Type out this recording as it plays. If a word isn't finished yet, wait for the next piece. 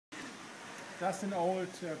That's an old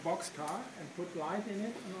box car and put light in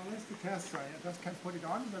it and all this to test ride. I just can put it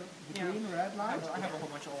on the green, red light. I have a whole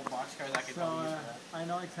bunch of old box cars I could probably use for that. I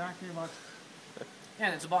know exactly what.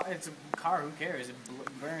 Yeah, it's a car. Who cares? It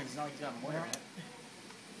burns. It's not like you got more in it.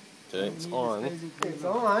 Okay, it's on. It's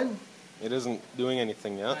on. It isn't doing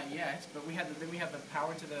anything yet. Not yet, but we have the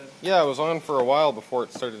power to the. Yeah, it was on for a while before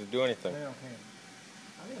it started to do anything. Okay.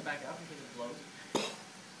 I'm gonna back up in case it blows.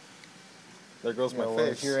 There goes my Now,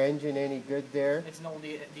 face. is your engine any good there? It's an old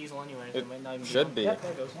diesel anyway. It might not even should be. Yep,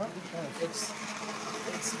 there it goes.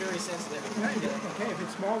 It's very sensitive. Okay, if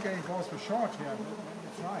it's small and it goes for short here,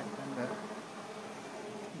 that's right. Then it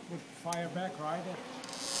would fire back, right?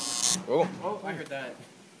 Oh, Oh, I heard that.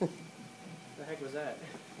 The heck was that?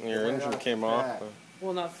 your engine came off.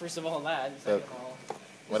 Well, not first of all that. Second of all,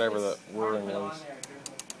 Whatever that it's whirring hard to put was. on there,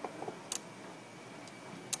 careful.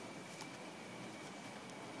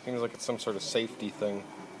 Seems like it's some sort of safety thing.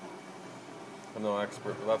 I'm no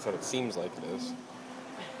expert, but that's what it seems like it is.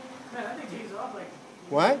 Man, that thing takes off like.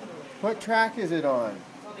 What? What track is it on?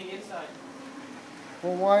 It's on the inside.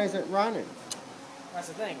 Well, why is it running? That's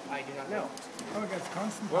the thing. I do not know. Oh, it gets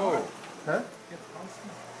constant Whoa. power. Huh? It gets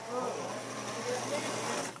constant.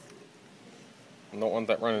 I don't want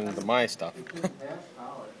that running into my stuff.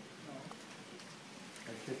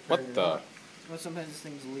 What the? Well, sometimes this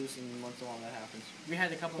thing's loose, and once in a while that happens. We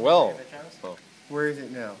had a couple of Well. that, Travis. Oh, Where is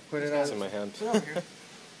it now? Put it it's on. in my hand. Sit over here.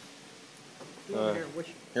 Sit over here. Which?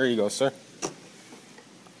 Here you go, sir.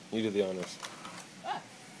 You do the honors.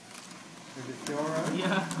 Is it still running?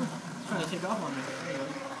 Yeah. It's trying to take off on me. There you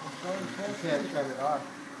go. You can't shut it off.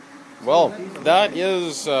 Well, that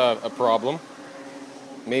is a problem.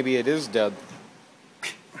 Maybe it is dead.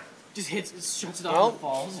 Just hits, it shuts it off Well. and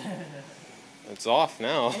falls. It's off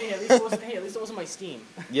now. Hey, at least it wasn't my steam.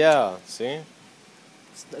 Yeah, see?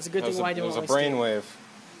 That's a good That was thing why I a, it didn't was a want my steam. brainwave.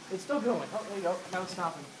 It's still going. Oh, there you go. Now it's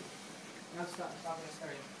stopping. Now it's stopping and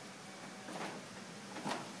starting.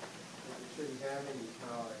 It shouldn't have any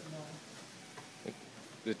power.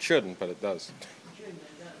 It shouldn't, but it does.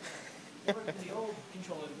 The old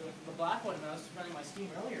controller, the black one, when I was running my steam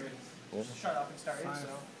earlier, it shut off and started. So.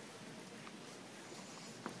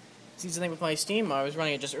 See, the thing with my steam, I was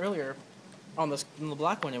running it just earlier. On the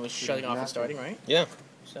black one, it was shutting off and starting, right? Yeah.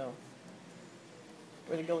 So,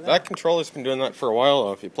 where'd it go with That controller's been doing that for a while,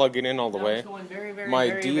 though. If you plug it in all the Now way, it's going very, very, my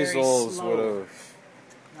very, diesels very would slow. have...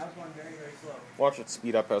 Now it's going very, very slow. Watch it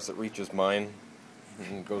speed up as it reaches mine.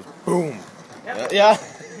 And it goes boom. Yep. Yeah.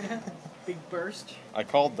 Big burst. I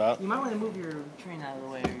called that. You might want to move your train out of the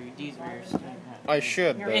way, or your diesel, or your steam. I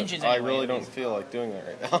should, Your but engines I anyway, really at don't least. feel like doing that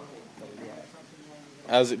right now.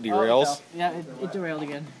 As it Oh, derails. yeah, it derailed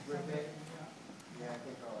again.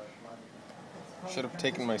 Should have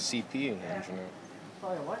taken my CP and engine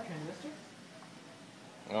Probably a what, transistor?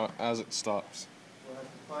 out. As it stops. We'll have to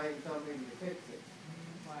find somebody to fix it.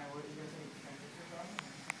 Why, what did you say, transistor problem?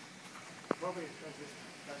 Probably a transistor.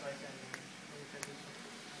 That's why I said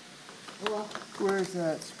transistor. Well, Where's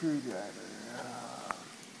that screwdriver?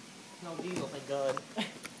 no diesel, thank God.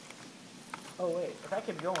 Oh wait, if I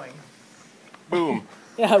kept going. Boom.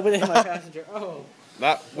 Yeah, I would have hit my passenger. Oh.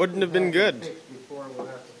 That wouldn't have been good. Before we'll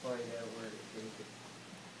have to find out where to take it.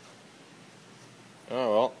 Oh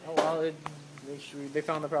well. Oh well, they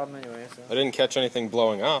found the problem anyway, so. I didn't catch anything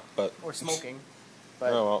blowing up, but... Or smoking.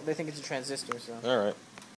 But Oh, well. they think it's a transistor, so. Alright.